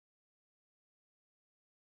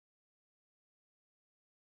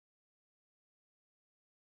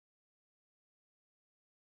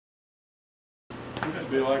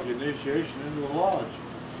be like initiation into a lodge.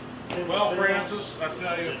 Well, Francis, I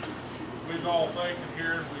tell you, we was all thinking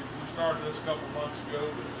here, we started this a couple months ago,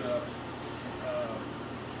 but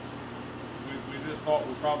we just thought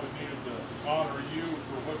we probably needed to honor you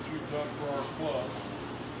for what you've done for our club.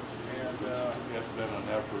 And It's been an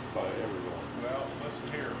effort by everyone. well, listen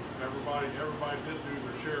here, everybody did do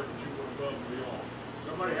their share, but you went above and beyond.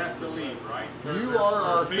 Somebody has to lead, right? You are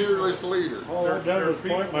our fearless leader. All I've done was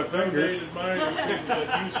point my fingers. Money,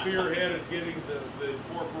 you spearheaded getting the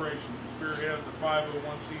corporation, spearheaded the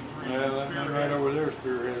 501c3. Yeah, that man right over there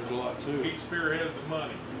spearheaded a lot too. He spearheaded the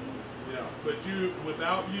money. Yeah, but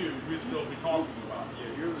without you, we'd still be talking about it.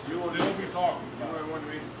 Yeah, We'd still be talking about it.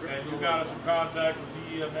 And you got us in contact with the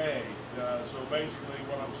EMA. So basically,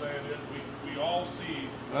 what I'm saying is, we all see.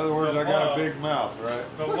 In other words, I got a big mouth, right?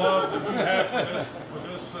 The love that you have for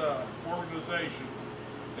this organization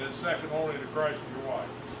is second only to Christ and your wife.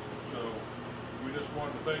 So we just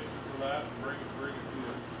wanted to thank you for that and bring it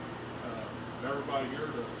to everybody here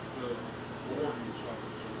to award you something.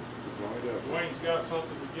 So Wayne's got something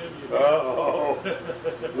to give you. Uh-oh.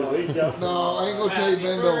 No, I ain't gonna tell you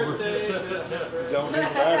bend over. Don't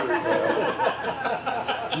need battery.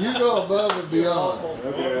 You go above and beyond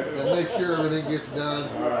Okay. and make sure everything gets done.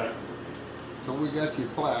 All right. So we got your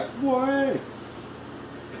plaque. Boy.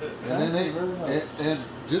 And then and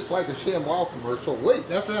just like a ShamWow commercial, wait,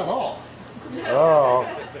 that's not all. Oh,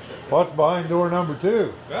 what's behind door number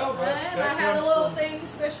 2? Well, And I had a little thing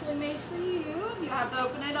specially made for you. You have to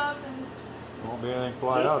open it up and Won't be anything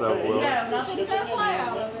fly out of it, will no, it? nothing's gonna fly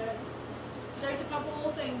out of it. There's a couple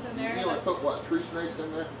little things in there. You only put what, 3 snakes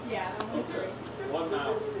in there? Yeah, only 3. One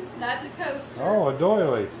now. That's a coaster. Oh, a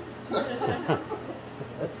doily. That's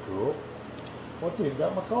cool. What, you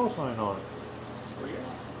got my call sign on it?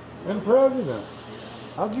 And president.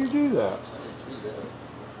 How'd you do that?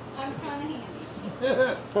 I'm kind of handy.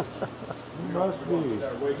 You must be.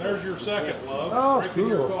 There's your second, love. Oh, Drinking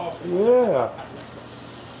your cool. coffee. Yeah.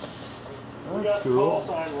 We got That's the call cool.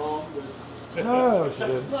 sign wrong, but No, she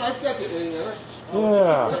didn't. No, it's got the A in it.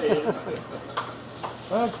 Yeah.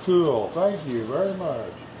 That's cool. Thank you very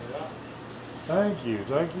much. Yeah. Thank you.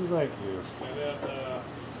 Thank you. Thank you. And then,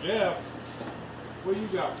 Jeff, what you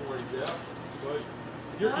got for him, Jeff?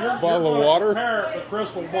 You're Bottle of water? Prepare a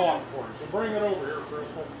crystal ball for him. So bring it over here,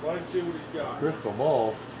 Crystal. Let him see what he's got. Crystal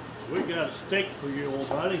ball. we got a steak for you, old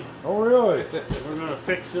buddy. Oh, really? We're gonna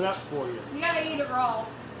fix it up for you. You gotta eat it raw.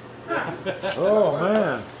 Oh,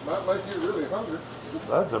 man. Not like you're really hungry.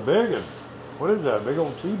 That's a big one. What is that? Big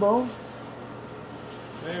old T-bone?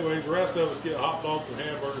 Anyways, the rest of us get hot dogs and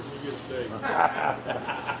hamburgers and we get a steak.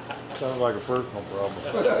 Sounds like a personal problem.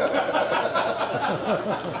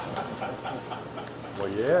 Well,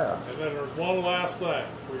 yeah. And then there's one last thing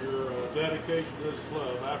for your dedication to this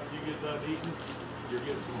club. After you get done eating, you're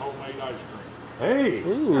getting some homemade ice cream. Hey.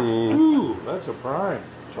 Ooh, that's a prime.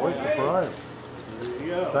 Choice to prime. There you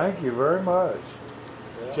go. Thank you very much.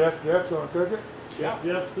 Chef Jeff's gonna cook it? Chef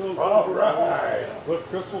Jeff's going to All right. with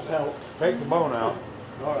Crystal's help. Take the bone out.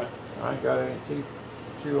 All right. I ain't got any teeth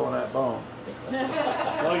to chew on that bone.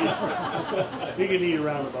 Well, you can eat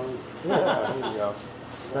around the bone. Yeah, there you go.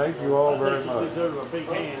 Thank you all very You much. deserve a big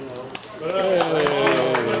hand, though. But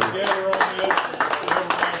let's gather on this.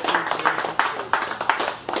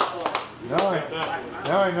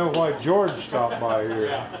 Now I know why George stopped by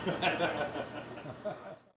here.